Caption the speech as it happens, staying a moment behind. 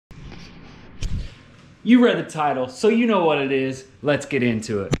You read the title, so you know what it is. Let's get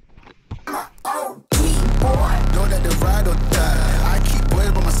into it.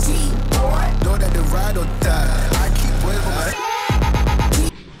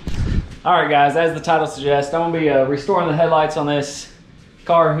 Alright guys, as the title suggests, I'm going to be restoring the headlights on this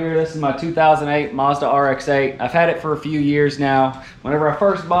car here. This is my 2008 Mazda RX-8. I've had it for a few years now. Whenever I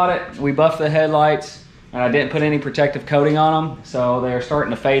first bought it, we buffed the headlights and I didn't put any protective coating on them, so they're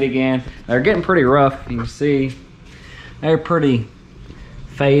starting to fade again. They're getting pretty rough. You can see they're pretty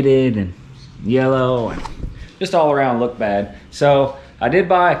faded and yellow and just all around look bad. So I did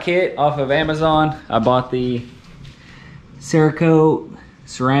buy a kit off of Amazon. I bought the Cerakote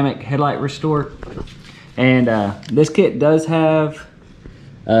Ceramic Headlight Restore, and this kit does have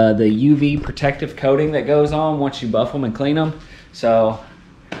the UV protective coating that goes on once you buff them and clean them. So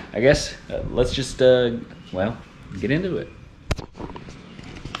I guess let's just well, get into it.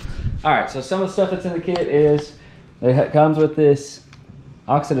 All right, so some of the stuff that's in the kit is it comes with this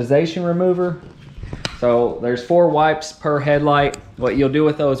oxidization remover. So there's 4 wipes per headlight. What you'll do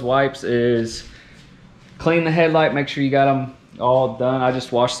with those wipes is clean the headlight, make sure you got them all done. I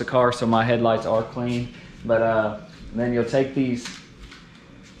just washed the car so my headlights are clean, but then you'll take these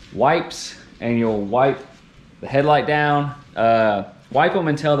wipes and you'll wipe the headlight down, wipe them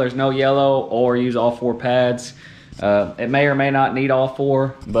until there's no yellow, or use all 4 pads. It may or may not need all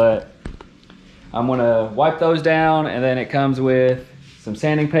 4, but I'm gonna wipe those down, and then it comes with some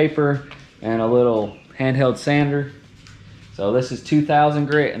sanding paper and a little handheld sander. So this is 2000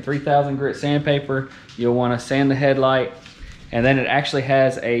 grit and 3000 grit sandpaper. You'll want to sand the headlight, and then it actually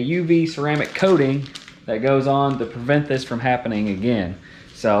has a UV ceramic coating that goes on to prevent this from happening again.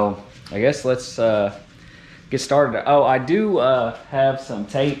 So I guess let's get started. Oh, I do have some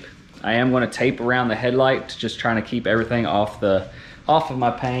tape. I am going to tape around the headlight, just trying to keep everything off of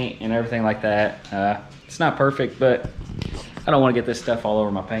my paint and everything like that. It's not perfect, but I don't want to get this stuff all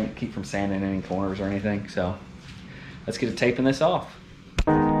over my paint, keep from sanding any corners or anything. So let's get to taping this off.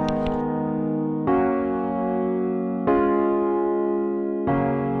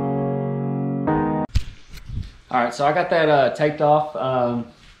 All right, so I got that taped off.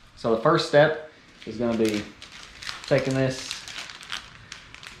 So the first step is going to be taking this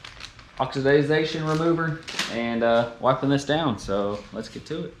oxidization remover and wiping this down. So let's get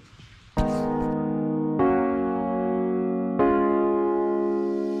to it.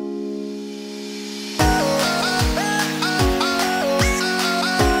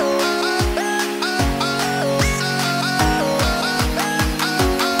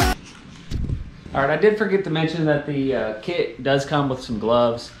 All right, I did forget to mention that the kit does come with some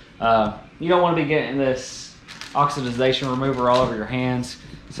gloves. You don't want to be getting this oxidization remover all over your hands.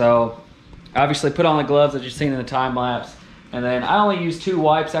 So obviously put on the gloves that you've seen in the time lapse. And then I only used 2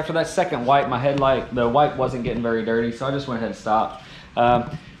 wipes. After that second wipe, the wipe wasn't getting very dirty, so I just went ahead and stopped.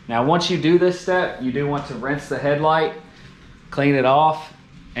 Now once you do this step, you do want to rinse the headlight, clean it off,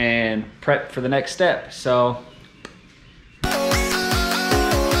 and prep for the next step. So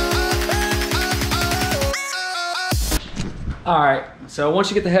alright, so once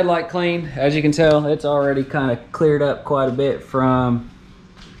you get the headlight clean, as you can tell, it's already kind of cleared up quite a bit from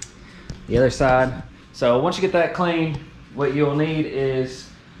the other side. So once you get that clean, what you'll need is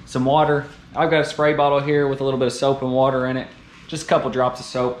some water. I've got a spray bottle here with a little bit of soap and water in it. Just a couple drops of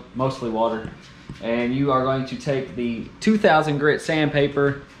soap, mostly water. And you are going to take the 2000 grit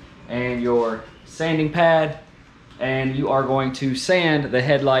sandpaper and your sanding pad, and you are going to sand the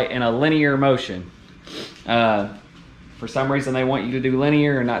headlight in a linear motion. For some reason they want you to do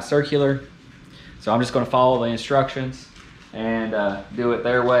linear and not circular. So I'm just going to follow the instructions and do it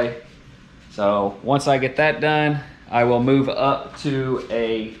their way. So once I get that done, I will move up to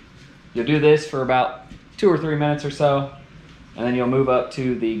you'll do this for about 2 or 3 minutes or so. And then you'll move up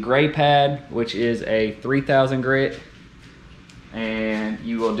to the gray pad, which is a 3000 grit. And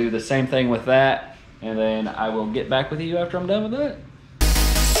you will do the same thing with that. And then I will get back with you after I'm done with that.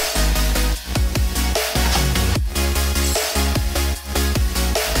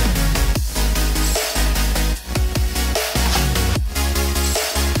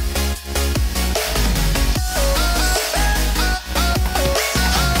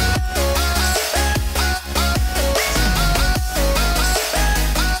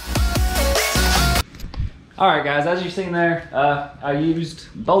 All right, guys, as you've seen there, I used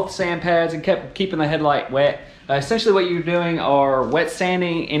both sand pads and kept keeping the headlight wet. Essentially what you're doing are wet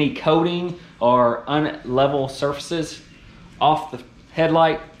sanding any coating or unlevel surfaces off the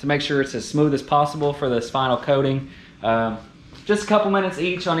headlight to make sure it's as smooth as possible for this final coating. Just a couple minutes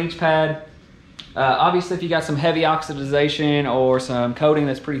each on each pad. Obviously, if you got some heavy oxidization or some coating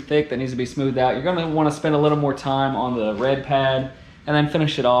that's pretty thick that needs to be smoothed out, you're gonna wanna spend a little more time on the red pad and then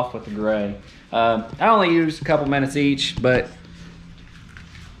finish it off with the gray. I only use a couple minutes each, but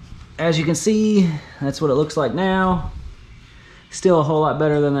as you can see, that's what it looks like now. Still a whole lot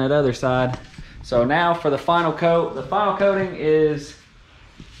better than that other side. So now for the final coat. The final coating is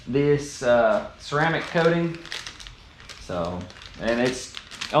this ceramic coating. And it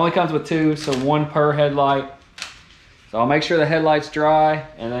only comes with 2, so 1 per headlight. So I'll make sure the headlight's dry,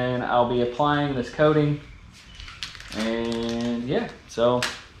 and then I'll be applying this coating. And yeah, so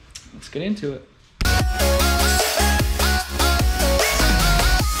let's get into it.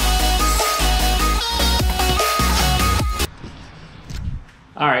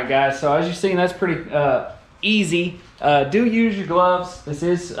 All right, guys, so as you've seen, that's pretty easy. Do use your gloves. This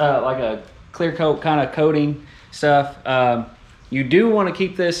is like a clear coat kind of coating stuff. You do want to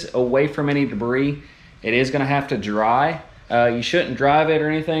keep this away from any debris. It is going to have to dry. You shouldn't drive it or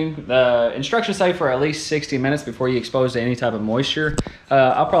anything. The instructions say for at least 60 minutes before you expose to any type of moisture.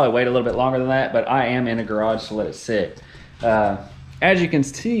 I'll probably wait a little bit longer than that, but I am in a garage to let it sit. As you can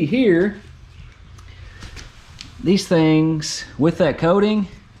see here, these things with that coating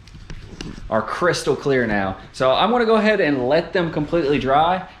are crystal clear now. So I'm gonna go ahead and let them completely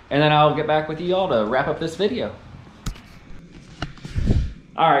dry, and then I'll get back with you all to wrap up this video.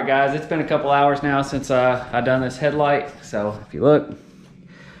 All right, guys, it's been a couple hours now since I done this headlight. So if you look,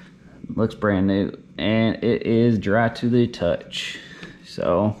 it looks brand new, and it is dry to the touch.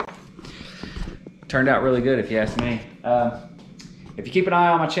 So turned out really good if you ask me. If you keep an eye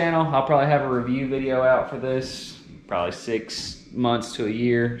on my channel, I'll probably have a review video out for this, probably 6 months to a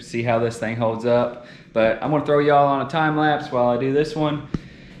year, see how this thing holds up. But I'm gonna throw y'all on a time lapse while I do this one.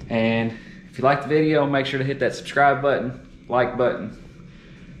 And if you like the video, make sure to hit that subscribe button, like button.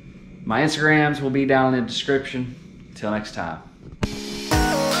 My Instagrams will be down in the description. Until next time.